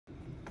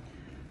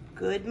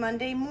Good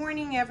Monday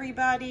morning,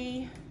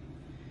 everybody.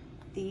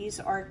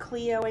 These are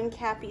Cleo and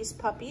Cappy's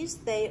puppies.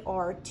 They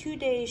are 2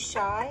 days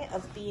shy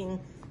of being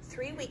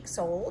 3 weeks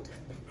old.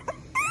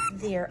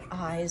 Their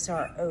eyes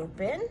are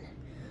open.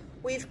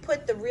 We've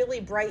put the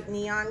really bright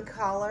neon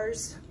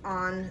collars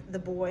on the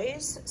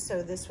boys.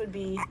 So this would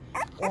be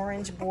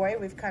orange boy.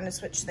 We've kind of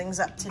switched things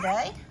up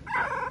today.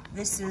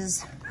 This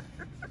is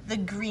the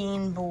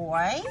green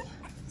boy.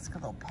 It's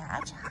got a little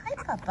patch.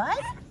 Hi, bud.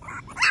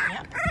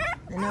 Yep.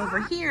 And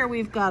over here,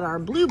 we've got our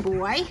blue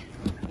boy.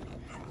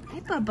 Hey,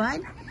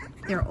 bud.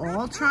 They're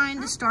all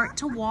trying to start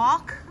to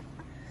walk.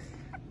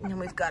 And then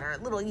we've got our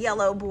little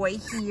yellow boy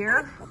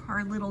here,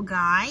 our little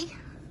guy.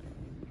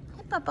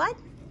 Hey, bud.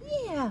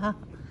 Yeah.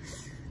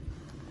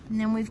 And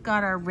then we've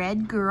got our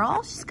red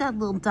girl. She's got a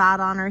little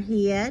dot on her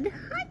head.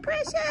 Hi,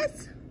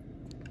 precious.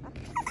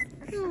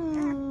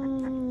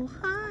 Oh,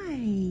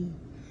 hi.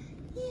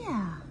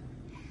 Yeah.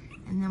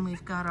 And then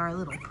we've got our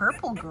little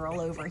purple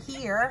girl over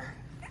here.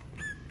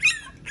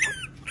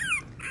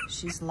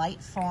 She's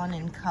light fawn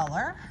in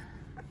color.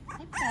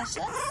 Hi,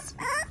 precious.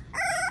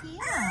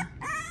 Yeah.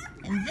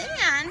 And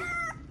then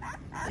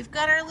we've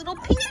got our little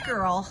pink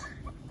girl.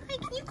 Hi,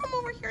 can you come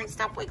over here and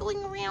stop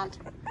wiggling around?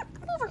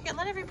 Come over here,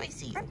 let everybody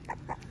see you.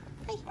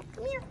 Hi,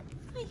 come here.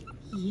 Hi.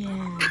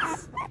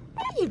 Yes.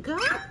 There you go.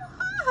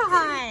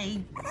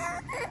 Hi.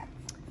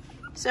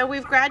 So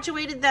we've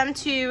graduated them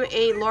to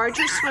a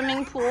larger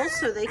swimming pool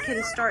so they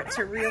can start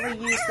to really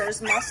use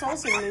those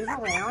muscles and move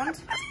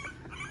around.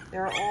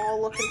 They're all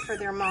looking for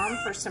their mom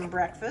for some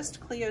breakfast.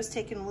 Cleo's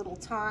taking a little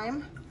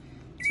time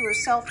to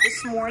herself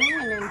this morning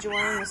and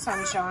enjoying the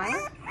sunshine.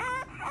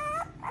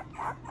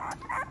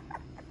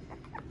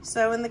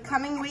 So in the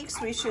coming weeks,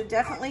 we should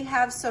definitely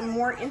have some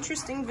more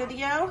interesting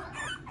video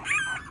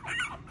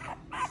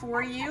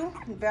for you.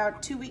 In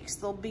about 2 weeks,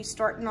 they'll be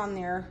starting on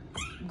their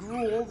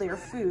gruel, their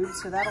food,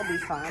 so that'll be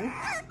fun.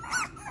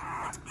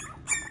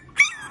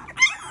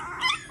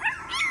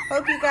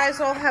 Hope you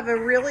guys all have a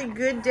really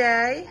good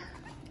day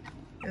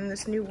in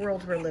this new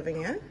world we're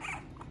living in.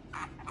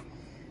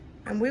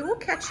 And we will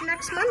catch you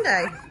next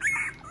Monday.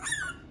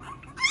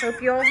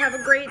 Hope you all have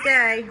a great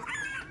day,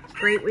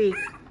 great week.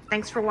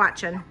 Thanks for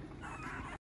watching.